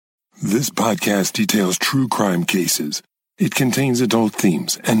This podcast details true crime cases. It contains adult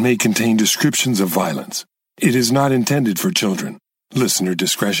themes and may contain descriptions of violence. It is not intended for children. Listener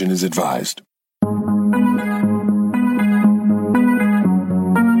discretion is advised.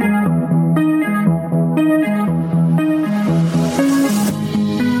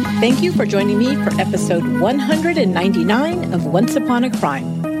 Thank you for joining me for episode 199 of Once Upon a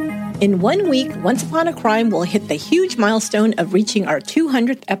Crime. In 1 week, Once Upon a Crime will hit the huge milestone of reaching our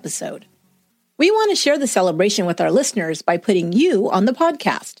 200th episode. We want to share the celebration with our listeners by putting you on the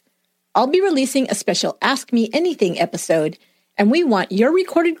podcast. I'll be releasing a special Ask Me Anything episode, and we want your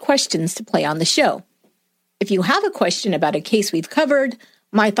recorded questions to play on the show. If you have a question about a case we've covered,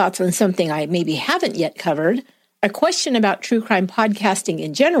 my thoughts on something I maybe haven't yet covered, a question about true crime podcasting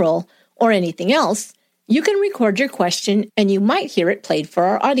in general, or anything else, you can record your question and you might hear it played for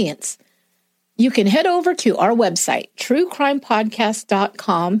our audience. You can head over to our website,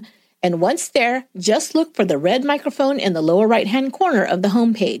 truecrimepodcast.com, and once there, just look for the red microphone in the lower right-hand corner of the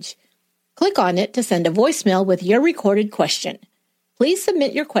homepage. Click on it to send a voicemail with your recorded question. Please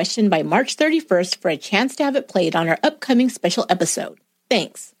submit your question by March 31st for a chance to have it played on our upcoming special episode.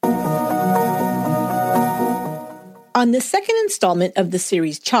 Thanks. On the second installment of the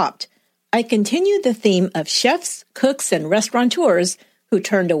series Chopped, I continue the theme of chefs, cooks, and restaurateurs who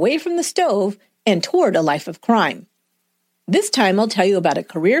turned away from the stove and toward a life of crime. This time I'll tell you about a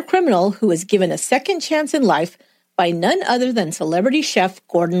career criminal who was given a second chance in life by none other than celebrity chef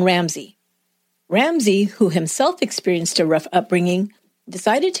Gordon Ramsay. Ramsay, who himself experienced a rough upbringing,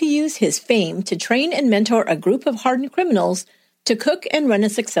 decided to use his fame to train and mentor a group of hardened criminals to cook and run a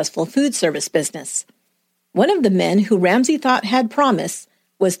successful food service business. One of the men who Ramsay thought had promise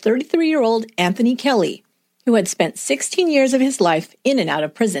was 33-year-old Anthony Kelly, who had spent 16 years of his life in and out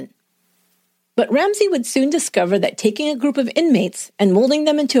of prison. But Ramsay would soon discover that taking a group of inmates and molding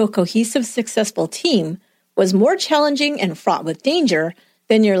them into a cohesive, successful team was more challenging and fraught with danger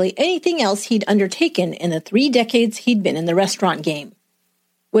than nearly anything else he'd undertaken in the 3 decades he'd been in the restaurant game.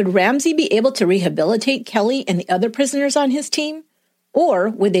 Would Ramsay be able to rehabilitate Kelly and the other prisoners on his team? Or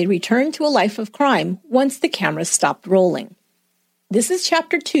would they return to a life of crime once the cameras stopped rolling? This is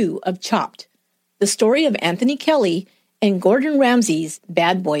Chapter 2 of Chopped, the story of Anthony Kelly and Gordon Ramsay's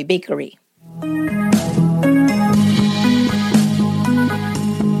Bad Boy Bakery.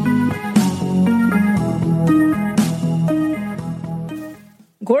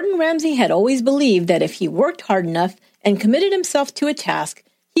 Gordon Ramsay had always believed that if he worked hard enough and committed himself to a task,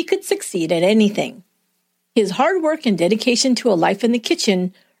 he could succeed at anything. His hard work and dedication to a life in the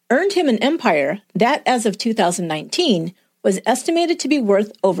kitchen earned him an empire that, as of 2019, was estimated to be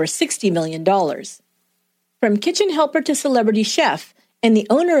worth over $60 million. From kitchen helper to celebrity chef and the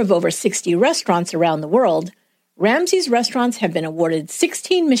owner of over 60 restaurants around the world, Ramsay's restaurants have been awarded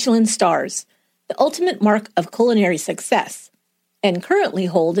 16 Michelin stars, the ultimate mark of culinary success, and currently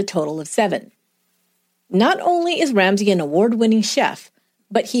hold a total of 7. Not only is Ramsay an award-winning chef,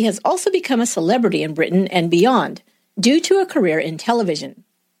 but he has also become a celebrity in Britain and beyond, due to a career in television.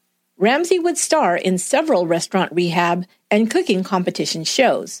 Ramsay would star in several restaurant rehab and cooking competition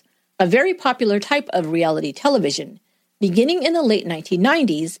shows, a very popular type of reality television, beginning in the late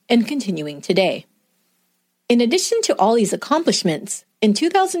 1990s and continuing today. In addition to all these accomplishments, in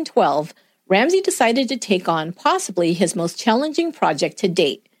 2012, Ramsay decided to take on possibly his most challenging project to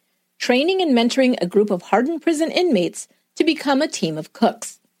date, training and mentoring a group of hardened prison inmates to become a team of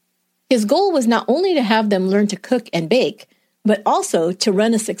cooks. His goal was not only to have them learn to cook and bake, but also to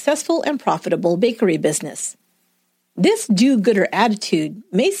run a successful and profitable bakery business. This do-gooder attitude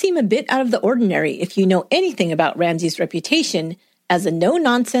may seem a bit out of the ordinary if you know anything about Ramsay's reputation as a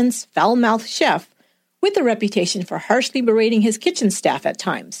no-nonsense, foul-mouthed chef with a reputation for harshly berating his kitchen staff at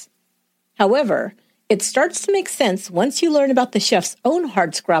times. However, it starts to make sense once you learn about the chef's own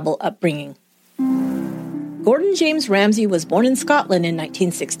hardscrabble upbringing. Gordon James Ramsay was born in Scotland in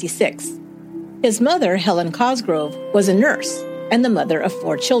 1966. His mother, Helen Cosgrove, was a nurse and the mother of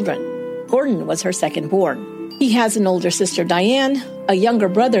 4 children. Gordon was her second-born. He has an older sister, Diane, a younger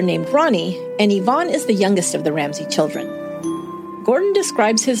brother named Ronnie, and Yvonne is the youngest of the Ramsay children. Gordon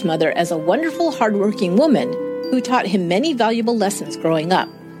describes his mother as a wonderful, hardworking woman who taught him many valuable lessons growing up: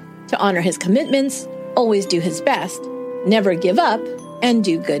 to honor his commitments, always do his best, never give up, and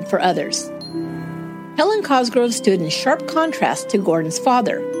do good for others. Helen Cosgrove stood in sharp contrast to Gordon's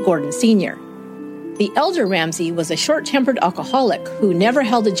father, Gordon Sr. The elder Ramsay was a short-tempered alcoholic who never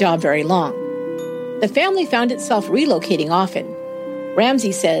held a job very long. The family found itself relocating often.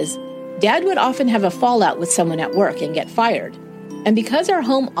 Ramsay says, "Dad would often have a fallout with someone at work and get fired. And because our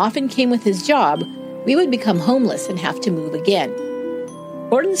home often came with his job, we would become homeless and have to move again."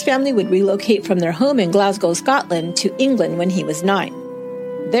 Gordon's family would relocate from their home in Glasgow, Scotland, to England when he was 9.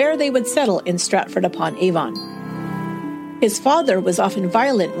 There they would settle in Stratford-upon-Avon. His father was often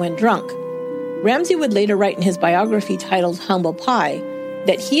violent when drunk. Ramsay would later write in his biography titled Humble Pie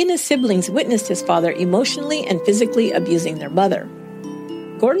that he and his siblings witnessed his father emotionally and physically abusing their mother.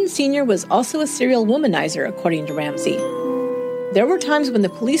 Gordon Sr. was also a serial womanizer, according to Ramsay. There were times when the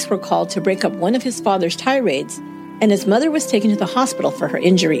police were called to break up one of his father's tirades, and his mother was taken to the hospital for her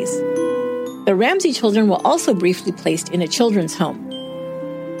injuries. The Ramsay children were also briefly placed in a children's home.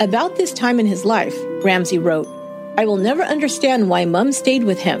 About this time in his life, Ramsay wrote, "I will never understand why Mum stayed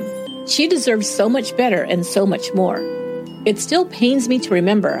with him. She deserved so much better and so much more. It still pains me to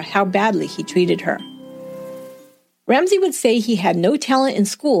remember how badly he treated her." Ramsay would say he had no talent in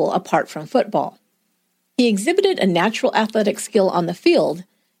school apart from football. He exhibited a natural athletic skill on the field,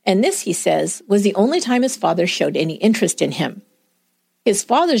 and this, he says, was the only time his father showed any interest in him. His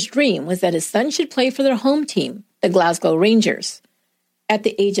father's dream was that his son should play for their home team, the Glasgow Rangers. At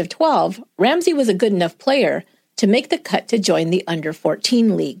the age of 12, Ramsay was a good enough player to make the cut to join the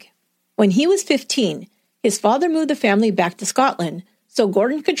under-14 league. When he was 15, his father moved the family back to Scotland so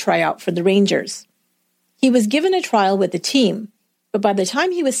Gordon could try out for the Rangers. He was given a trial with the team, but by the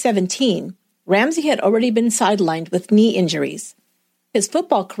time he was 17, Ramsay had already been sidelined with knee injuries. His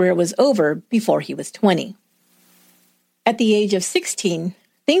football career was over before he was 20. At the age of 16,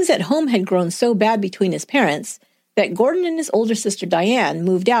 things at home had grown so bad between his parents that Gordon and his older sister Diane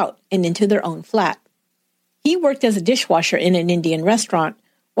moved out and into their own flat. He worked as a dishwasher in an Indian restaurant,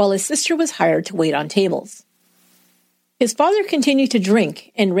 while his sister was hired to wait on tables. His father continued to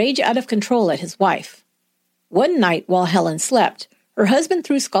drink and rage out of control at his wife. One night, while Helen slept, her husband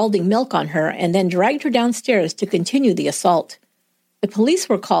threw scalding milk on her and then dragged her downstairs to continue the assault. The police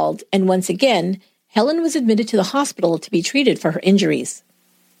were called, and once again, Helen was admitted to the hospital to be treated for her injuries.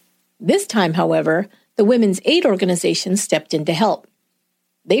 This time, however, the Women's Aid Organization stepped in to help.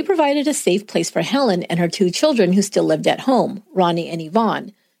 They provided a safe place for Helen and her 2 children who still lived at home, Ronnie and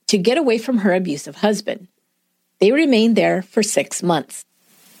Yvonne, to get away from her abusive husband. They remained there for 6 months.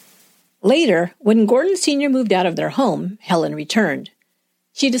 Later, when Gordon Sr. moved out of their home, Helen returned.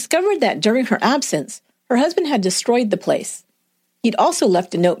 She discovered that during her absence, her husband had destroyed the place. He'd also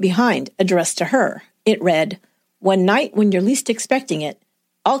left a note behind, addressed to her. It read, "One night when you're least expecting it,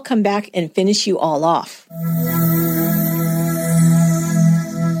 I'll come back and finish you all off."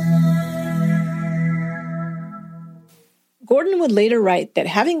 Gordon would later write that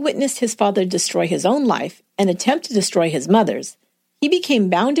having witnessed his father destroy his own life and attempt to destroy his mother's, he became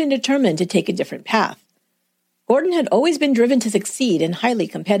bound and determined to take a different path. Gordon had always been driven to succeed and highly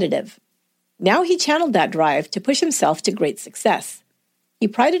competitive. Now he channeled that drive to push himself to great success. He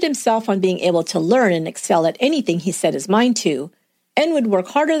prided himself on being able to learn and excel at anything he set his mind to, and would work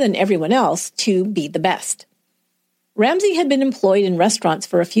harder than everyone else to be the best. Ramsay had been employed in restaurants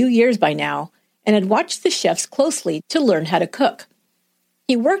for a few years by now, and had watched the chefs closely to learn how to cook.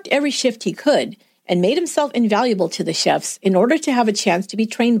 He worked every shift he could, and made himself invaluable to the chefs in order to have a chance to be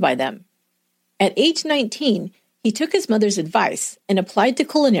trained by them. At age 19, he took his mother's advice and applied to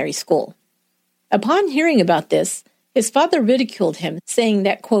culinary school. Upon hearing about this, his father ridiculed him, saying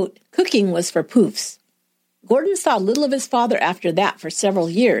that, quote, "cooking was for poofs." Gordon saw little of his father after that for several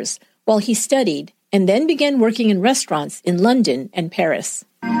years, while he studied, and then began working in restaurants in London and Paris.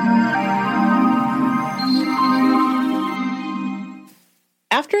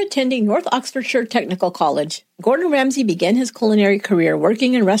 After attending North Oxfordshire Technical College, Gordon Ramsay began his culinary career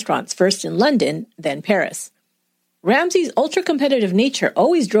working in restaurants first in London, then Paris. Ramsay's ultra-competitive nature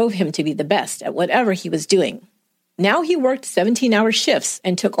always drove him to be the best at whatever he was doing. Now he worked 17-hour shifts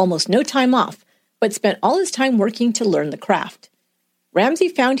and took almost no time off, but spent all his time working to learn the craft. Ramsay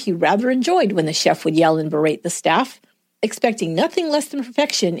found he rather enjoyed when the chef would yell and berate the staff, expecting nothing less than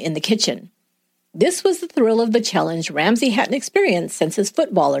perfection in the kitchen. This was the thrill of the challenge Ramsay hadn't experienced since his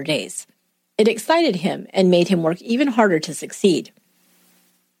footballer days. It excited him and made him work even harder to succeed.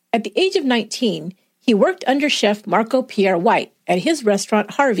 At the age of 19, he worked under chef Marco Pierre White at his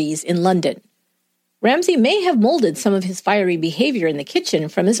restaurant Harvey's in London. Ramsay may have molded some of his fiery behavior in the kitchen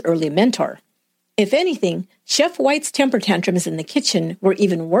from his early mentor. If anything, Chef White's temper tantrums in the kitchen were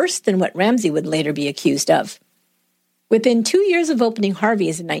even worse than what Ramsay would later be accused of. Within 2 years of opening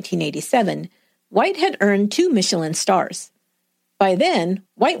Harvey's in 1987, White had earned 2 Michelin stars. By then,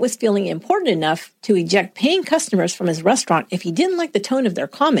 White was feeling important enough to eject paying customers from his restaurant if he didn't like the tone of their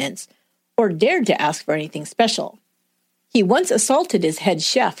comments or dared to ask for anything special. He once assaulted his head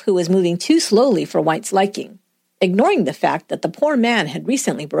chef who was moving too slowly for White's liking, ignoring the fact that the poor man had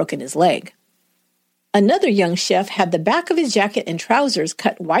recently broken his leg. Another young chef had the back of his jacket and trousers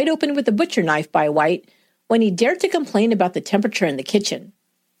cut wide open with a butcher knife by White when he dared to complain about the temperature in the kitchen.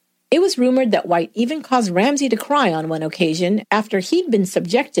 It was rumored that White even caused Ramsay to cry on one occasion after he'd been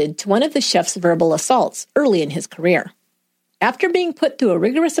subjected to one of the chef's verbal assaults early in his career. After being put through a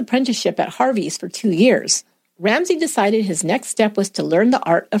rigorous apprenticeship at Harvey's for 2 years, Ramsay decided his next step was to learn the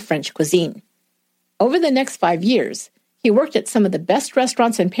art of French cuisine. Over the next 5 years, he worked at some of the best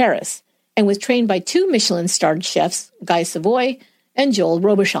restaurants in Paris and was trained by 2 Michelin-starred chefs, Guy Savoy and Joel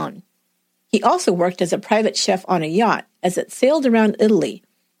Robuchon. He also worked as a private chef on a yacht as it sailed around Italy.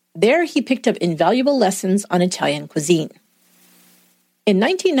 There he picked up invaluable lessons on Italian cuisine. In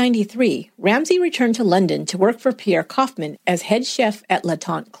 1993, Ramsay returned to London to work for Pierre Kaufmann as head chef at La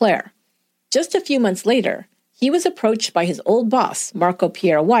Tante Claire. Just a few months later, he was approached by his old boss, Marco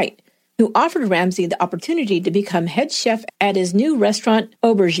Pierre White, who offered Ramsay the opportunity to become head chef at his new restaurant,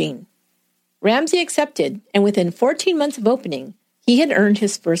 Aubergine. Ramsay accepted, and within 14 months of opening, he had earned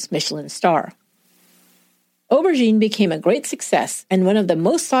his first Michelin star. Aubergine became a great success and one of the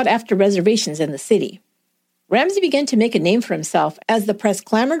most sought-after reservations in the city. Ramsay began to make a name for himself as the press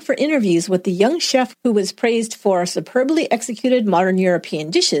clamored for interviews with the young chef who was praised for superbly executed modern European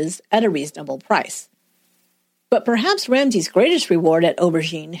dishes at a reasonable price. But perhaps Ramsay's greatest reward at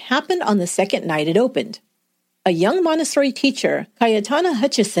Aubergine happened on the second night it opened. A young Montessori teacher, Cayetana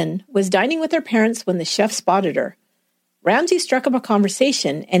Hutchison, was dining with her parents when the chef spotted her. Ramsay struck up a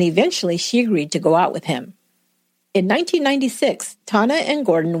conversation, and eventually she agreed to go out with him. In 1996, Tana and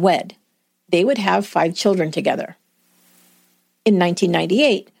Gordon wed. They would have 5 children together. In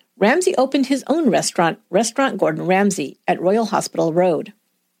 1998, Ramsay opened his own restaurant, Restaurant Gordon Ramsay, at Royal Hospital Road.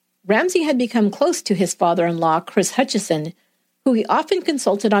 Ramsay had become close to his father-in-law, Chris Hutchison, who he often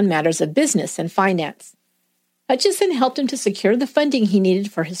consulted on matters of business and finance. Hutchison helped him to secure the funding he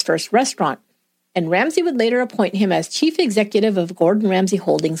needed for his first restaurant, and Ramsay would later appoint him as chief executive of Gordon Ramsay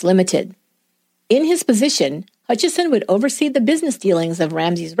Holdings Limited. In his position, Hutchison would oversee the business dealings of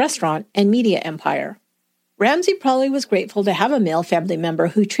Ramsay's restaurant and media empire. Ramsay probably was grateful to have a male family member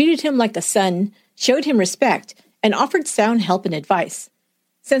who treated him like a son, showed him respect, and offered sound help and advice.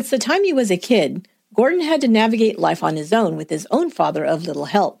 Since the time he was a kid, Gordon had to navigate life on his own with his own father of little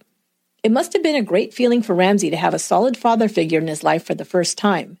help. It must have been a great feeling for Ramsay to have a solid father figure in his life for the first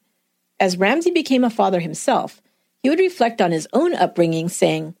time. As Ramsay became a father himself, he would reflect on his own upbringing,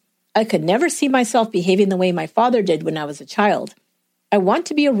 saying, "I could never see myself behaving the way my father did when I was a child. I want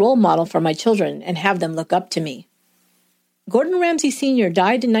to be a role model for my children and have them look up to me." Gordon Ramsay Sr.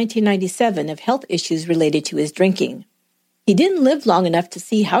 died in 1997 of health issues related to his drinking. He didn't live long enough to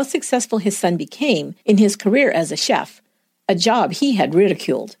see how successful his son became in his career as a chef, a job he had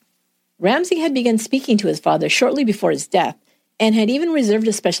ridiculed. Ramsay had begun speaking to his father shortly before his death and had even reserved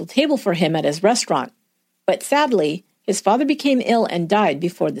a special table for him at his restaurant. But sadly, his father became ill and died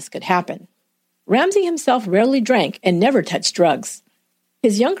before this could happen. Ramsay himself rarely drank and never touched drugs.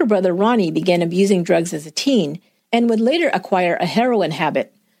 His younger brother Ronnie began abusing drugs as a teen and would later acquire a heroin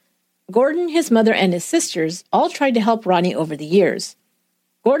habit. Gordon, his mother, and his sisters all tried to help Ronnie over the years.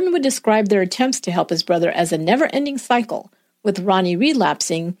 Gordon would describe their attempts to help his brother as a never-ending cycle, with Ronnie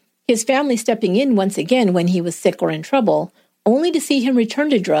relapsing, his family stepping in once again when he was sick or in trouble, only to see him return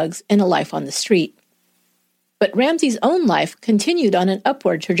to drugs and a life on the street. But Ramsay's own life continued on an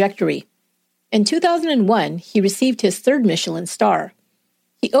upward trajectory. In 2001, he received his 3rd Michelin star.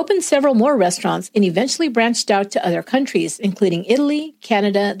 He opened several more restaurants and eventually branched out to other countries, including Italy,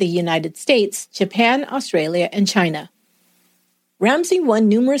 Canada, the United States, Japan, Australia, and China. Ramsay won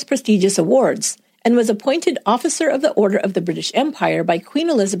numerous prestigious awards and was appointed Officer of the Order of the British Empire by Queen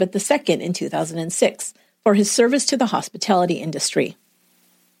Elizabeth II in 2006 for his service to the hospitality industry.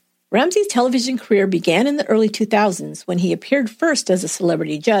 Ramsay's television career began in the early 2000s when he appeared first as a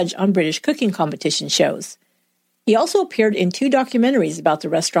celebrity judge on British cooking competition shows. He also appeared in 2 documentaries about the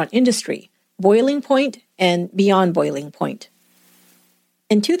restaurant industry, Boiling Point and Beyond Boiling Point.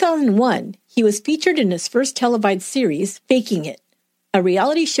 In 2001, he was featured in his first televised series, Faking It, a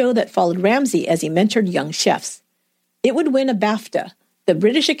reality show that followed Ramsay as he mentored young chefs. It would win a BAFTA, the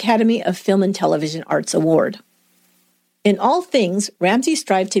British Academy of Film and Television Arts Award. In all things, Ramsay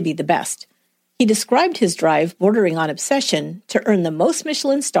strived to be the best. He described his drive, bordering on obsession, to earn the most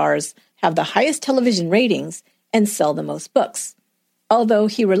Michelin stars, have the highest television ratings, and sell the most books, although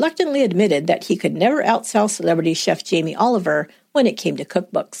he reluctantly admitted that he could never outsell celebrity chef Jamie Oliver when it came to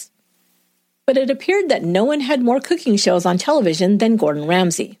cookbooks. But it appeared that no one had more cooking shows on television than Gordon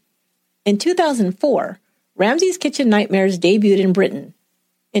Ramsay. In 2004, Ramsay's Kitchen Nightmares debuted in Britain.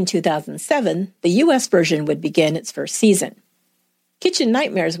 In 2007, the U.S. version would begin its first season. Kitchen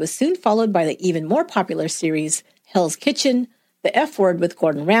Nightmares was soon followed by the even more popular series Hell's Kitchen, The F Word with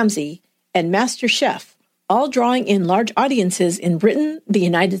Gordon Ramsay, and Master Chef, all drawing in large audiences in Britain, the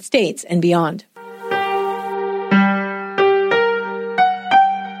United States, and beyond.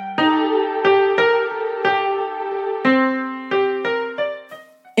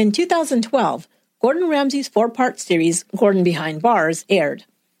 In 2012, Gordon Ramsay's four-part series, Gordon Behind Bars, aired.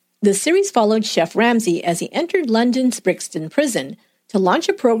 The series followed Chef Ramsay as he entered London's Brixton prison to launch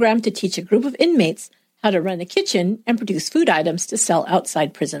a program to teach a group of inmates how to run a kitchen and produce food items to sell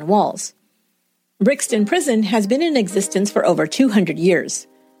outside prison walls. Brixton Prison has been in existence for over 200 years.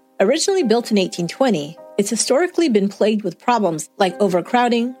 Originally built in 1820, it's historically been plagued with problems like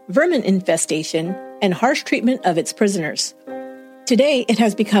overcrowding, vermin infestation, and harsh treatment of its prisoners. Today, it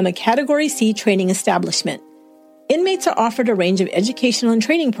has become a Category C training establishment. Inmates are offered a range of educational and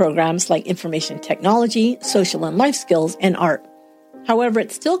training programs like information technology, social and life skills, and art. However,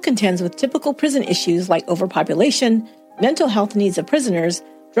 it still contends with typical prison issues like overpopulation, mental health needs of prisoners,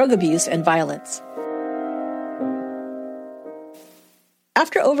 drug abuse, and violence.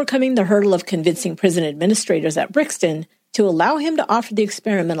 After overcoming the hurdle of convincing prison administrators at Brixton to allow him to offer the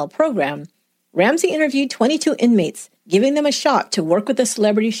experimental program, Ramsay interviewed 22 inmates, giving them a shot to work with a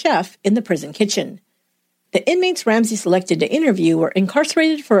celebrity chef in the prison kitchen. The inmates Ramsay selected to interview were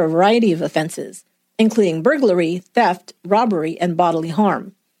incarcerated for a variety of offenses, including burglary, theft, robbery, and bodily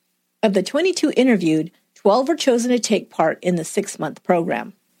harm. Of the 22 interviewed, 12 were chosen to take part in the 6-month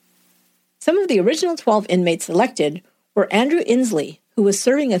program. Some of the original 12 inmates selected were Andrew Inslee, who was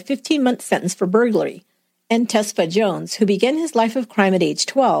serving a 15-month sentence for burglary, and Tesfa Jones, who began his life of crime at age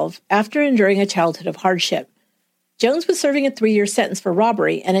 12 after enduring a childhood of hardship. Jones was serving a 3-year sentence for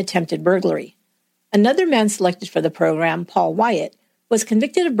robbery and attempted burglary. Another man selected for the program, Paul Wyatt, was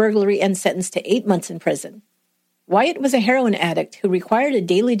convicted of burglary and sentenced to 8 months in prison. Wyatt was a heroin addict who required a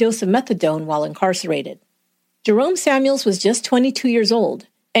daily dose of methadone while incarcerated. Jerome Samuels was just 22 years old,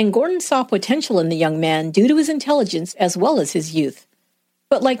 and Gordon saw potential in the young man due to his intelligence as well as his youth.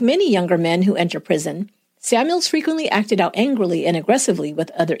 But like many younger men who enter prison, Samuels frequently acted out angrily and aggressively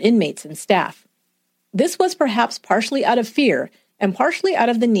with other inmates and staff. This was perhaps partially out of fear and partially out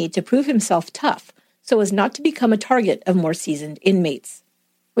of the need to prove himself tough so as not to become a target of more seasoned inmates.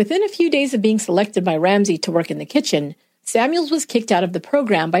 Within a few days of being selected by Ramsay to work in the kitchen, Samuels was kicked out of the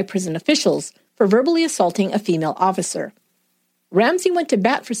program by prison officials for verbally assaulting a female officer. Ramsay went to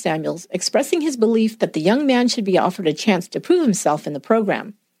bat for Samuels, expressing his belief that the young man should be offered a chance to prove himself in the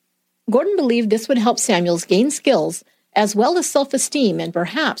program. Gordon believed this would help Samuels gain skills as well as self-esteem and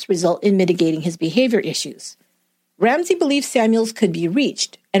perhaps result in mitigating his behavior issues. Ramsay believed Samuels could be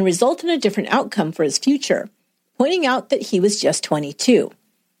reached and result in a different outcome for his future, pointing out that he was just 22.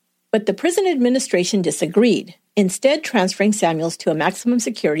 But the prison administration disagreed, instead transferring Samuels to a maximum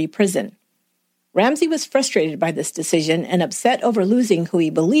security prison. Ramsay was frustrated by this decision and upset over losing who he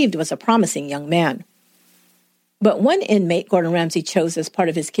believed was a promising young man. But one inmate Gordon Ramsay chose as part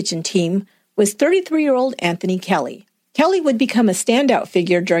of his kitchen team was 33-year-old Anthony Kelly. Kelly would become a standout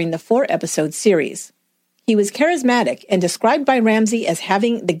figure during the 4-episode series. He was charismatic and described by Ramsay as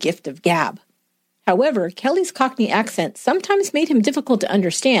having the gift of gab. However, Kelly's Cockney accent sometimes made him difficult to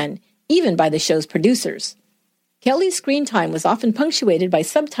understand, even by the show's producers. Kelly's screen time was often punctuated by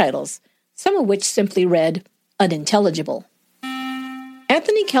subtitles, some of which simply read, unintelligible.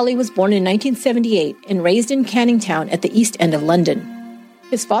 Anthony Kelly was born in 1978 and raised in Canning Town at the East End of London.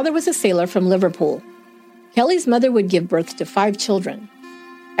 His father was a sailor from Liverpool. Kelly's mother would give birth to 5 children.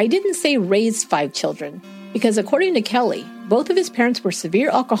 I didn't say raised 5 children, because according to Kelly, both of his parents were severe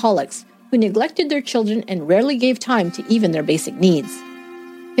alcoholics who neglected their children and rarely gave time to even their basic needs.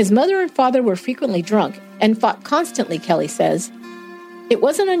 His mother and father were frequently drunk and fought constantly, Kelly says. It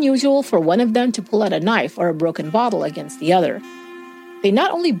wasn't unusual for one of them to pull out a knife or a broken bottle against the other. They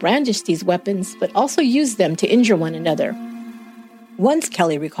not only brandished these weapons, but also used them to injure one another. Once,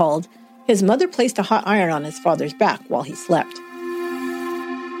 Kelly recalled, his mother placed a hot iron on his father's back while he slept.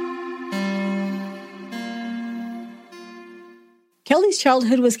 Kelly's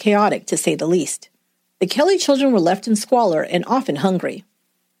childhood was chaotic, to say the least. The Kelly children were left in squalor and often hungry.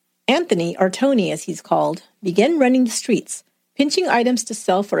 Anthony, or Tony as he's called, began running the streets, pinching items to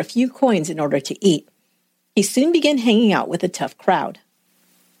sell for a few coins in order to eat. He soon began hanging out with a tough crowd.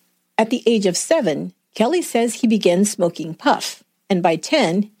 At the age of 7, Kelly says he began smoking puff, and by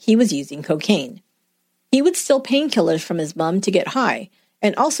 10, he was using cocaine. He would steal painkillers from his mom to get high,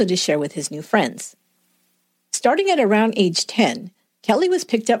 and also to share with his new friends. Starting at around age 10, Kelly was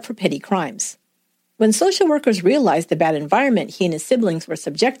picked up for petty crimes. When social workers realized the bad environment he and his siblings were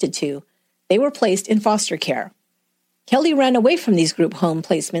subjected to, they were placed in foster care. Kelly ran away from these group home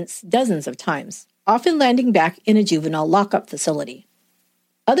placements dozens of times, often landing back in a juvenile lockup facility.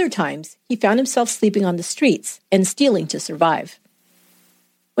 Other times, he found himself sleeping on the streets and stealing to survive.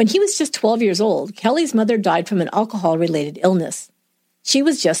 When he was just 12 years old, Kelly's mother died from an alcohol-related illness. She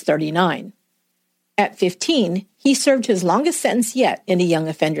was just 39. At 15, he served his longest sentence yet in a young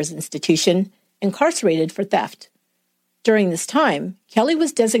offenders institution, incarcerated for theft. During this time, Kelly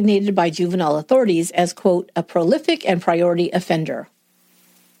was designated by juvenile authorities as, quote, a prolific and priority offender.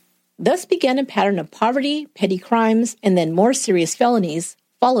 Thus began a pattern of poverty, petty crimes, and then more serious felonies,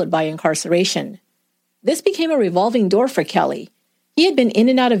 followed by incarceration. This became a revolving door for Kelly. He had been in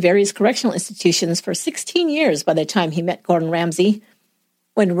and out of various correctional institutions for 16 years by the time he met Gordon Ramsay.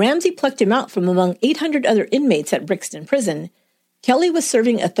 When Ramsay plucked him out from among 800 other inmates at Brixton Prison, Kelly was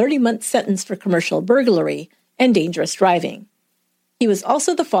serving a 30-month sentence for commercial burglary and dangerous driving. He was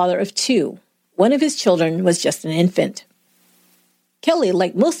also the father of 2. One of his children was just an infant. Kelly,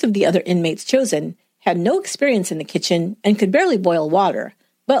 like most of the other inmates chosen, had no experience in the kitchen and could barely boil water,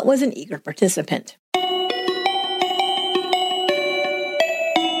 but was an eager participant.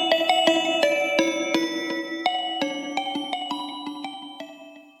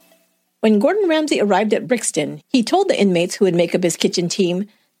 When Gordon Ramsay arrived at Brixton, he told the inmates who would make up his kitchen team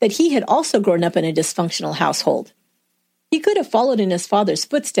that he had also grown up in a dysfunctional household. He could have followed in his father's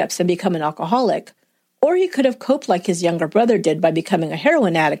footsteps and become an alcoholic, or he could have coped like his younger brother did by becoming a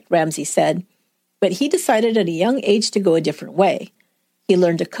heroin addict, Ramsay said, but he decided at a young age to go a different way. He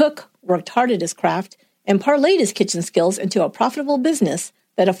learned to cook, worked hard at his craft, and parlayed his kitchen skills into a profitable business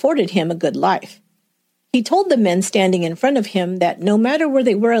that afforded him a good life. He told the men standing in front of him that no matter where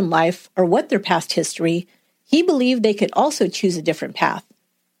they were in life or what their past history, he believed they could also choose a different path.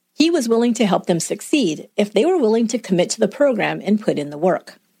 He was willing to help them succeed if they were willing to commit to the program and put in the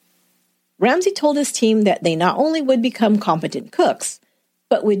work. Ramsay told his team that they not only would become competent cooks,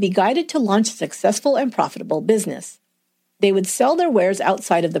 but would be guided to launch a successful and profitable business. They would sell their wares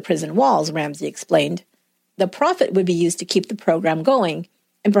outside of the prison walls, Ramsay explained. The profit would be used to keep the program going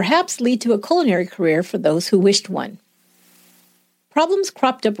and perhaps lead to a culinary career for those who wished one. Problems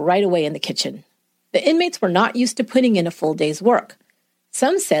cropped up right away in the kitchen. The inmates were not used to putting in a full day's work.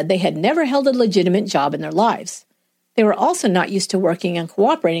 Some said they had never held a legitimate job in their lives. They were also not used to working and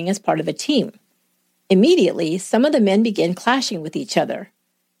cooperating as part of a team. Immediately, some of the men began clashing with each other.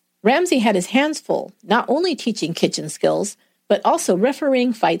 Ramsay had his hands full, not only teaching kitchen skills, but also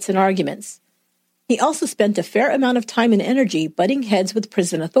refereeing fights and arguments. He also spent a fair amount of time and energy butting heads with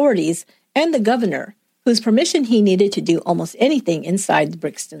prison authorities and the governor, whose permission he needed to do almost anything inside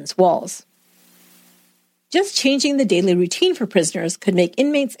Brixton's walls. Just changing the daily routine for prisoners could make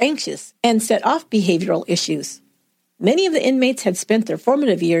inmates anxious and set off behavioral issues. Many of the inmates had spent their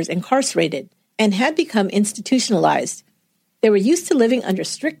formative years incarcerated and had become institutionalized. They were used to living under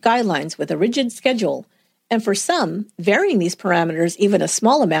strict guidelines with a rigid schedule, and for some, varying these parameters even a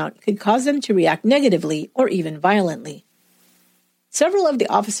small amount could cause them to react negatively or even violently. Several of the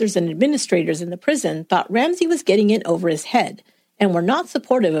officers and administrators in the prison thought Ramsay was getting in over his head and were not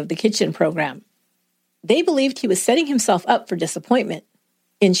supportive of the kitchen program. They believed he was setting himself up for disappointment.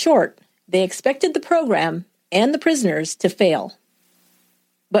 In short, they expected the program and the prisoners to fail.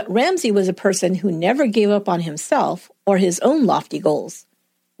 But Ramsay was a person who never gave up on himself or his own lofty goals.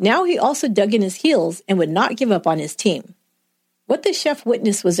 Now he also dug in his heels and would not give up on his team. What the chef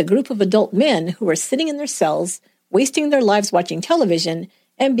witnessed was a group of adult men who were sitting in their cells, wasting their lives watching television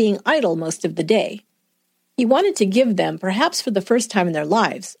and being idle most of the day. He wanted to give them, perhaps for the first time in their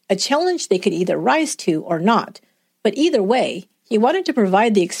lives, a challenge they could either rise to or not, but either way, he wanted to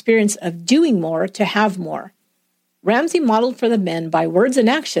provide the experience of doing more to have more. Ramsay modeled for the men by words and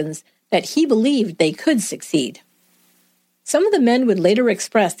actions that he believed they could succeed. Some of the men would later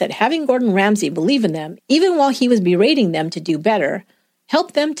express that having Gordon Ramsay believe in them, even while he was berating them to do better,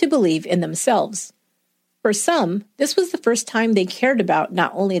 helped them to believe in themselves. For some, this was the first time they cared about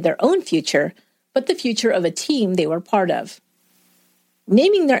not only their own future, but the future of a team they were part of.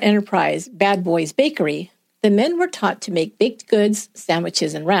 Naming their enterprise Bad Boys Bakery, the men were taught to make baked goods,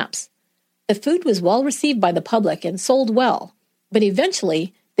 sandwiches, and wraps. The food was well received by the public and sold well, but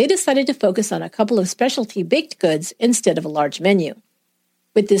eventually they decided to focus on a couple of specialty baked goods instead of a large menu.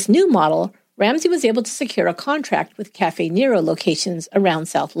 With this new model, Ramsay was able to secure a contract with Cafe Nero locations around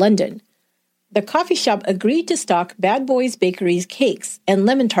South London. The coffee shop agreed to stock Bad Boys Bakery's cakes and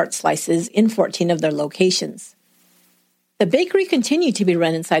lemon tart slices in 14 of their locations. The bakery continued to be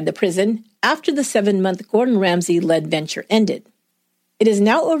run inside the prison after the 7-month Gordon Ramsay-led venture ended. It is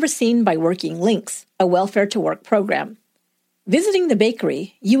now overseen by Working Links, a welfare-to-work program. Visiting the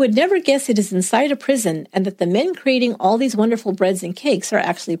bakery, you would never guess it is inside a prison and that the men creating all these wonderful breads and cakes are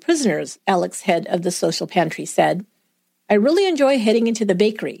actually prisoners, Alex, head of the social pantry, said. I really enjoy heading into the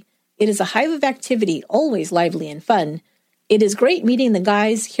bakery. It is a hive of activity, always lively and fun. It is great meeting the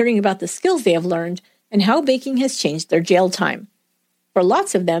guys, hearing about the skills they have learned, and how baking has changed their jail time. For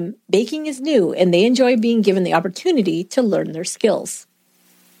lots of them, baking is new, and they enjoy being given the opportunity to learn their skills.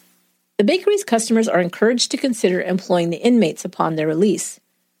 The bakery's customers are encouraged to consider employing the inmates upon their release.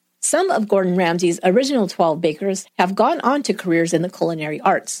 Some of Gordon Ramsay's original 12 bakers have gone on to careers in the culinary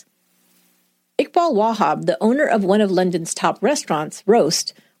arts. Iqbal Wahab, the owner of one of London's top restaurants,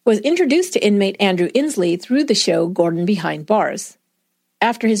 Roast, was introduced to inmate Andrew Inslee through the show Gordon Behind Bars.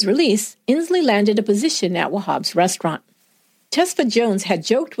 After his release, Inslee landed a position at Wahab's restaurant. Tesfa Jones had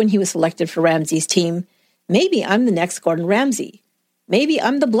joked when he was selected for Ramsay's team, maybe I'm the next Gordon Ramsay. Maybe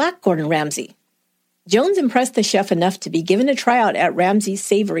I'm the black Gordon Ramsay. Jones impressed the chef enough to be given a tryout at Ramsay's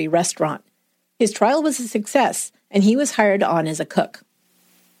Savory restaurant. His trial was a success, and he was hired on as a cook.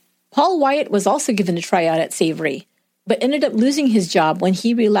 Paul Wyatt was also given a tryout at Savory, but ended up losing his job when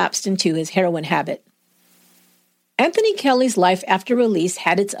he relapsed into his heroin habit. Anthony Kelly's life after release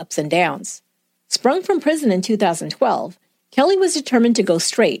had its ups and downs. Sprung from prison in 2012, Kelly was determined to go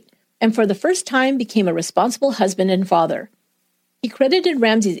straight, and for the first time became a responsible husband and father. He credited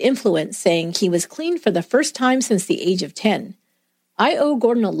Ramsay's influence, saying he was clean for the first time since the age of 10. I owe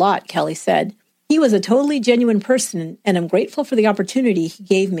Gordon a lot, Kelly said. He was a totally genuine person, and I'm grateful for the opportunity he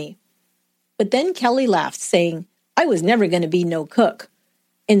gave me. But then Kelly laughed, saying, I was never going to be no cook.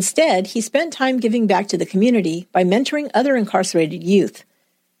 Instead, he spent time giving back to the community by mentoring other incarcerated youth.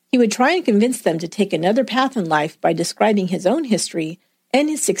 He would try and convince them to take another path in life by describing his own history and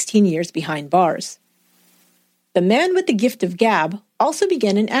his 16 years behind bars. The man with the gift of gab also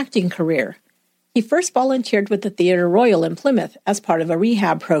began an acting career. He first volunteered with the Theatre Royal in Plymouth as part of a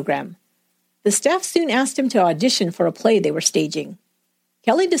rehab program. The staff soon asked him to audition for a play they were staging.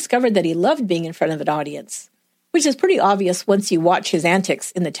 Kelly discovered that he loved being in front of an audience, which is pretty obvious once you watch his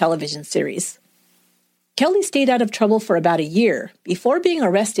antics in the television series. Kelly stayed out of trouble for about a year before being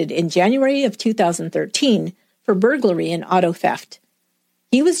arrested in January of 2013 for burglary and auto theft.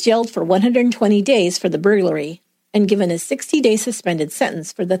 He was jailed for 120 days for the burglary and given a 60-day suspended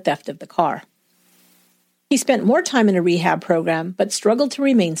sentence for the theft of the car. He spent more time in a rehab program but struggled to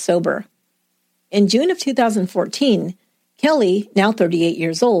remain sober. In June of 2014, Kelly, now 38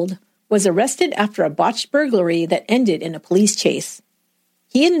 years old, was arrested after a botched burglary that ended in a police chase.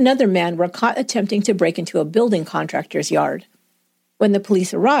 He and another man were caught attempting to break into a building contractor's yard. When the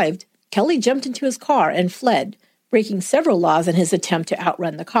police arrived, Kelly jumped into his car and fled, breaking several laws in his attempt to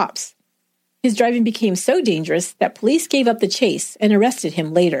outrun the cops. His driving became so dangerous that police gave up the chase and arrested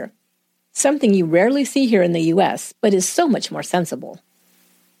him later, something you rarely see here in the U.S., but is so much more sensible.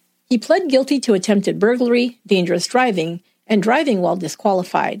 He pled guilty to attempted burglary, dangerous driving, and driving while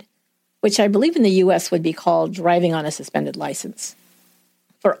disqualified, which I believe in the U.S. would be called driving on a suspended license.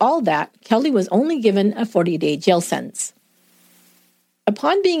 For all that, Kelly was only given a 40-day jail sentence.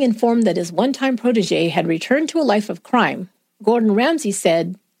 Upon being informed that his one-time protege had returned to a life of crime, Gordon Ramsay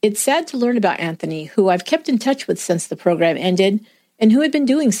said, It's sad to learn about Anthony, who I've kept in touch with since the program ended, and who had been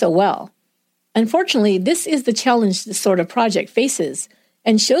doing so well. Unfortunately, this is the challenge this sort of project faces,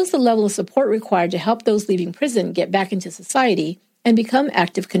 and shows the level of support required to help those leaving prison get back into society and become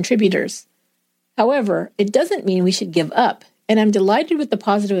active contributors. However, it doesn't mean we should give up, and I'm delighted with the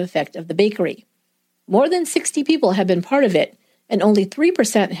positive effect of the bakery. More than 60 people have been part of it, and only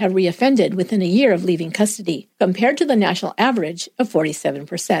 3% have reoffended within a year of leaving custody, compared to the national average of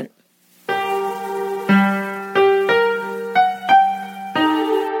 47%.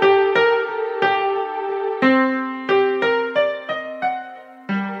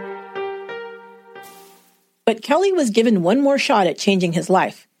 But Kelly was given one more shot at changing his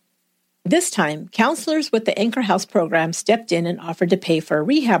life. This time, counselors with the Anchor House program stepped in and offered to pay for a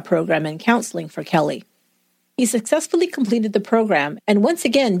rehab program and counseling for Kelly. He successfully completed the program and once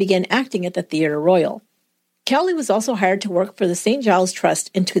again began acting at the Theatre Royal. Kelly was also hired to work for the St. Giles Trust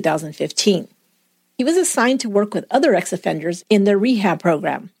in 2015. He was assigned to work with other ex-offenders in their rehab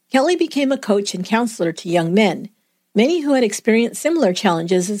program. Kelly became a coach and counselor to young men, many who had experienced similar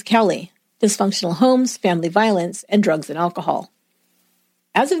challenges as Kelly: dysfunctional homes, family violence, and drugs and alcohol.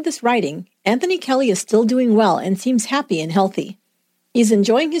 As of this writing, Anthony Kelly is still doing well and seems happy and healthy. He's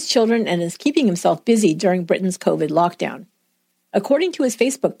enjoying his children and is keeping himself busy during Britain's COVID lockdown. According to his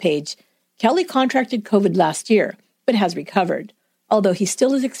Facebook page, Kelly contracted COVID last year, but has recovered, although he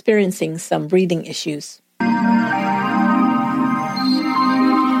still is experiencing some breathing issues.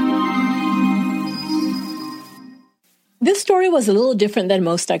 This story story was a little different than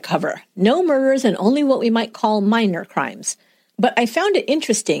most I cover. No murders and only what we might call minor crimes. But I found it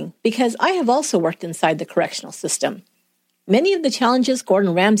interesting because I have also worked inside the correctional system. Many of the challenges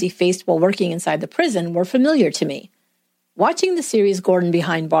Gordon Ramsay faced while working inside the prison were familiar to me. Watching the series Gordon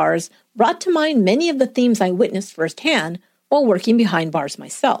Behind Bars brought to mind many of the themes I witnessed firsthand while working behind bars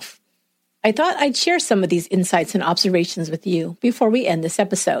myself. I thought I'd share some of these insights and observations with you before we end this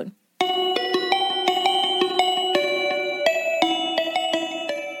episode.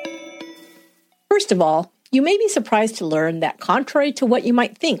 First of all, you may be surprised to learn that contrary to what you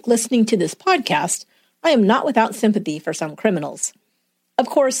might think listening to this podcast, I am not without sympathy for some criminals. Of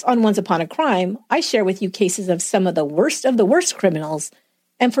course, on Once Upon a Crime, I share with you cases of some of the worst criminals,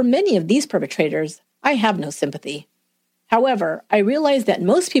 and for many of these perpetrators, I have no sympathy. However, I realize that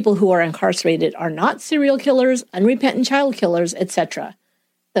most people who are incarcerated are not serial killers, unrepentant child killers, etc.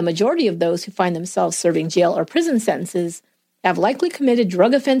 The majority of those who find themselves serving jail or prison sentences have likely committed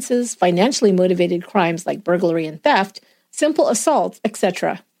drug offenses, financially motivated crimes like burglary and theft, simple assaults,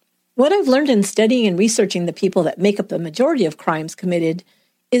 etc. What I've learned in studying and researching the people that make up the majority of crimes committed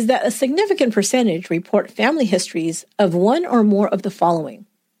is that a significant percentage report family histories of one or more of the following: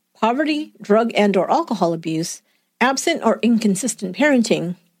 poverty, drug and/or alcohol abuse, absent or inconsistent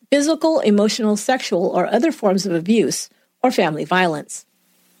parenting, physical, emotional, sexual, or other forms of abuse, or family violence.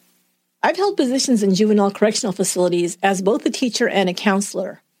 I've held positions in juvenile correctional facilities as both a teacher and a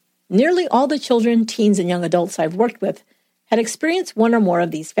counselor. Nearly all the children, teens, and young adults I've worked with had experienced one or more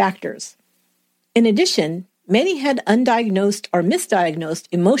of these factors. In addition, many had undiagnosed or misdiagnosed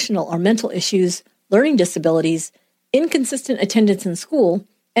emotional or mental issues, learning disabilities, inconsistent attendance in school,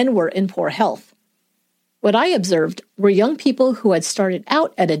 and were in poor health. What I observed were young people who had started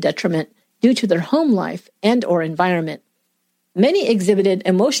out at a detriment due to their home life and/or environment. Many exhibited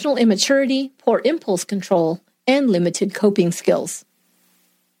emotional immaturity, poor impulse control, and limited coping skills.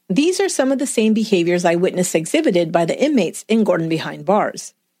 These are some of the same behaviors I witnessed exhibited by the inmates in Gordon Behind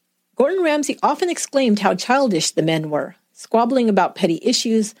Bars. Gordon Ramsay often exclaimed how childish the men were, squabbling about petty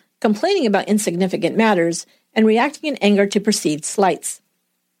issues, complaining about insignificant matters, and reacting in anger to perceived slights.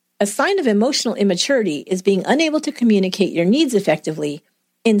 A sign of emotional immaturity is being unable to communicate your needs effectively,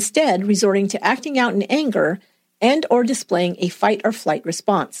 instead resorting to acting out in anger and/or displaying a fight-or-flight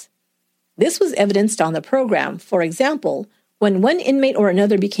response. This was evidenced on the program, for example, when one inmate or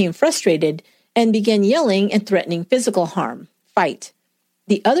another became frustrated and began yelling and threatening physical harm, fight.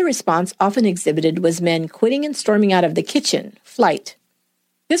 The other response often exhibited was men quitting and storming out of the kitchen, flight.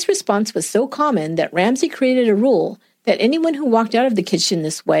 This response was so common that Ramsay created a rule that anyone who walked out of the kitchen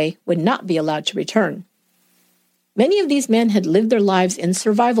this way would not be allowed to return. Many of these men had lived their lives in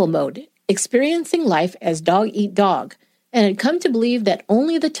survival mode, experiencing life as dog eat dog, and had come to believe that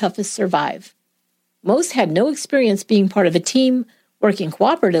only the toughest survive. Most had no experience being part of a team, working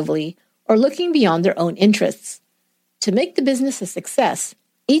cooperatively, or looking beyond their own interests. To make the business a success,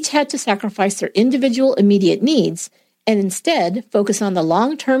 each had to sacrifice their individual immediate needs and instead focus on the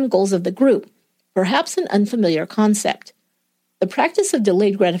long-term goals of the group, perhaps an unfamiliar concept. The practice of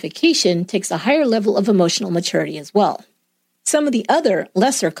delayed gratification takes a higher level of emotional maturity as well. Some of the other,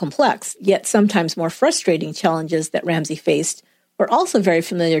 lesser complex, yet sometimes more frustrating challenges that Ramsay faced were also very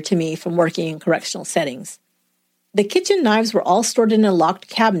familiar to me from working in correctional settings. The kitchen knives were all stored in a locked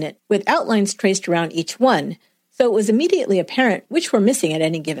cabinet with outlines traced around each one, so it was immediately apparent which were missing at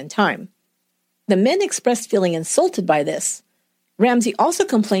any given time. The men expressed feeling insulted by this. Ramsay also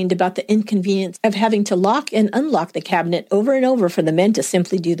complained about the inconvenience of having to lock and unlock the cabinet over and over for the men to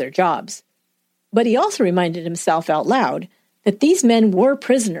simply do their jobs. But he also reminded himself out loud that these men were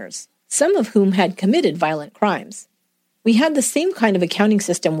prisoners, some of whom had committed violent crimes. We had the same kind of accounting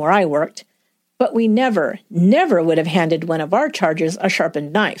system where I worked, but we never would have handed one of our chargers a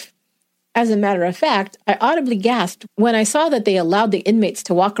sharpened knife. As a matter of fact, I audibly gasped when I saw that they allowed the inmates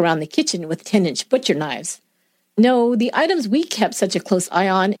to walk around the kitchen with 10-inch butcher knives. No, the items we kept such a close eye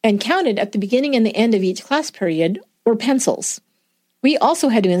on and counted at the beginning and the end of each class period were pencils. We also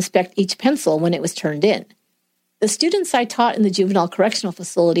had to inspect each pencil when it was turned in. The students I taught in the juvenile correctional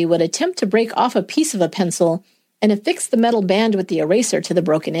facility would attempt to break off a piece of a pencil and affix the metal band with the eraser to the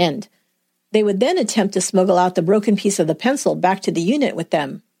broken end. They would then attempt to smuggle out the broken piece of the pencil back to the unit with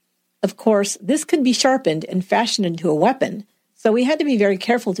them. Of course, this could be sharpened and fashioned into a weapon, so we had to be very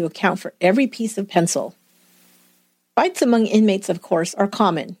careful to account for every piece of pencil. Fights among inmates, of course, are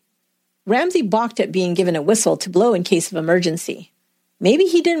common. Ramsay balked at being given a whistle to blow in case of emergency. Maybe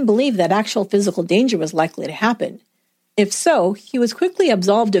he didn't believe that actual physical danger was likely to happen. If so, he was quickly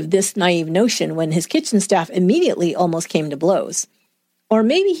absolved of this naive notion when his kitchen staff immediately almost came to blows. Or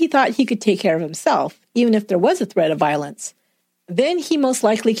maybe he thought he could take care of himself, even if there was a threat of violence. Then he most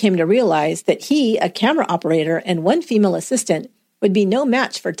likely came to realize that he, a camera operator, and one female assistant would be no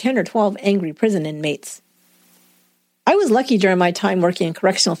match for 10 or 12 angry prison inmates. I was lucky during my time working in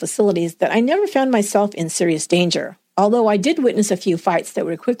correctional facilities that I never found myself in serious danger, although I did witness a few fights that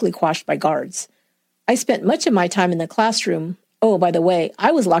were quickly quashed by guards. I spent much of my time in the classroom. Oh, by the way,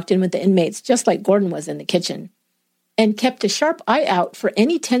 I was locked in with the inmates just like Gordon was in the kitchen, and kept a sharp eye out for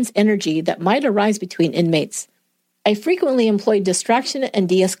any tense energy that might arise between inmates. I frequently employed distraction and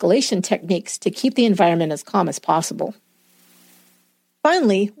de-escalation techniques to keep the environment as calm as possible.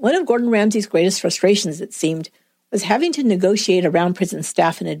 Finally, one of Gordon Ramsay's greatest frustrations, it seemed, was having to negotiate around prison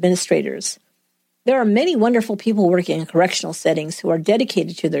staff and administrators. There are many wonderful people working in correctional settings who are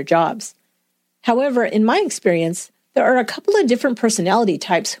dedicated to their jobs. However, in my experience, there are a couple of different personality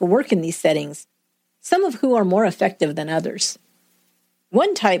types who work in these settings, some of who are more effective than others.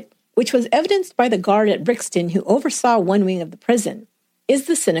 One type, which was evidenced by the guard at Brixton who oversaw one wing of the prison, is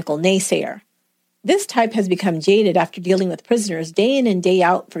the cynical naysayer. This type has become jaded after dealing with prisoners day in and day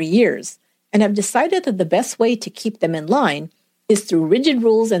out for years, and have decided that the best way to keep them in line is through rigid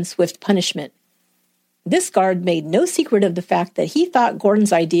rules and swift punishment. This guard made no secret of the fact that he thought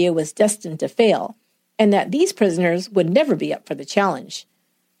Gordon's idea was destined to fail, and that these prisoners would never be up for the challenge.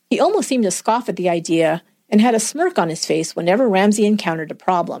 He almost seemed to scoff at the idea and had a smirk on his face whenever Ramsay encountered a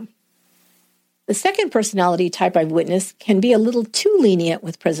problem. The second personality type I've witnessed can be a little too lenient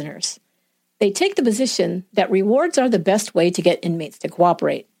with prisoners. They take the position that rewards are the best way to get inmates to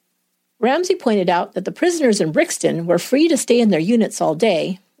cooperate. Ramsay pointed out that the prisoners in Brixton were free to stay in their units all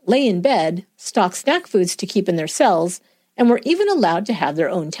day, lay in bed, stock snack foods to keep in their cells, and were even allowed to have their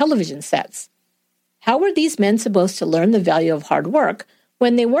own television sets. How were these men supposed to learn the value of hard work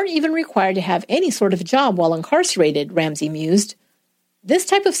when they weren't even required to have any sort of job while incarcerated, Ramsay mused. This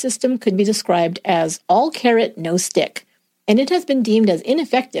type of system could be described as all carrot, no stick, and it has been deemed as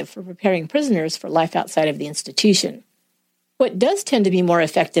ineffective for preparing prisoners for life outside of the institution. What does tend to be more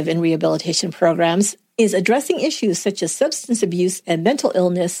effective in rehabilitation programs is addressing issues such as substance abuse and mental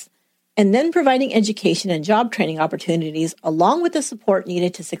illness, and then providing education and job training opportunities along with the support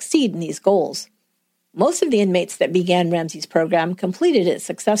needed to succeed in these goals. Most of the inmates that began Ramsay's program completed it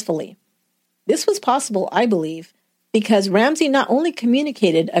successfully. This was possible, I believe, because Ramsay not only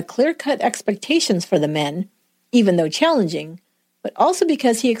communicated a clear-cut expectations for the men, even though challenging, but also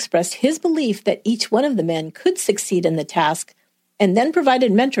because he expressed his belief that each one of the men could succeed in the task and then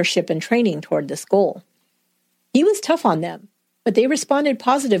provided mentorship and training toward this goal. He was tough on them, but they responded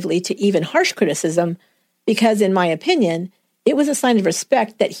positively to even harsh criticism because, in my opinion, it was a sign of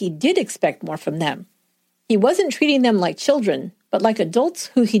respect that he did expect more from them. He wasn't treating them like children, but like adults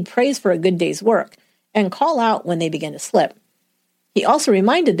who he'd praise for a good day's work and call out when they began to slip. He also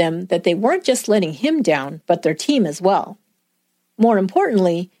reminded them that they weren't just letting him down, but their team as well. More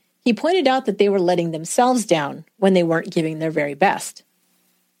importantly, he pointed out that they were letting themselves down when they weren't giving their very best.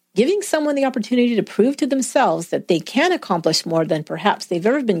 Giving someone the opportunity to prove to themselves that they can accomplish more than perhaps they've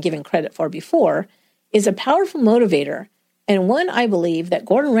ever been given credit for before is a powerful motivator, and one I believe that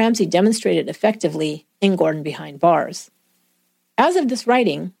Gordon Ramsay demonstrated effectively in Gordon Behind Bars. As of this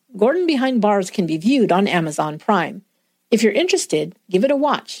writing, Gordon Behind Bars can be viewed on Amazon Prime. If you're interested, give it a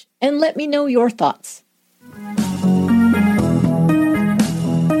watch and let me know your thoughts.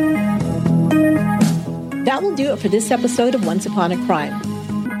 That will do it for this episode of Once Upon a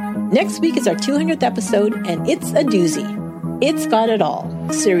Crime. Next week is our 200th episode, and it's a doozy. It's got it all.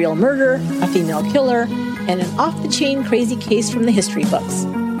 Serial murder, a female killer, and an off-the-chain crazy case from the history books.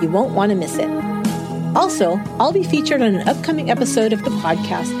 You won't want to miss it. Also, I'll be featured on an upcoming episode of the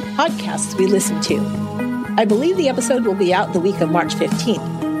podcast, Podcasts We Listen To. I believe the episode will be out the week of March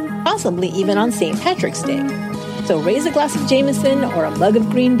 15th, possibly even on St. Patrick's Day. So raise a glass of Jameson or a mug of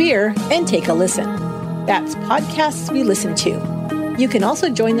green beer and take a listen. That's Podcasts We Listen To. You can also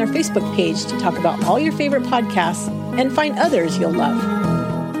join their Facebook page to talk about all your favorite podcasts and find others you'll love.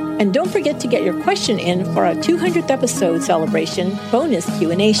 And don't forget to get your question in for our 200th episode celebration bonus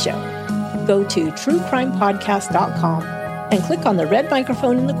Q&A show. Go to truecrimepodcast.com and click on the red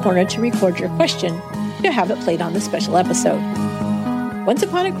microphone in the corner to record your question to have it played on the special episode. Once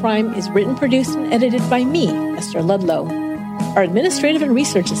Upon a Crime is written, produced, and edited by me, Esther Ludlow. Our administrative and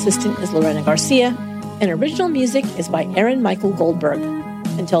research assistant is Lorena Garcia, and original music is by Aaron Michael Goldberg.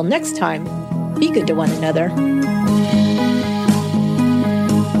 Until next time, be good to one another.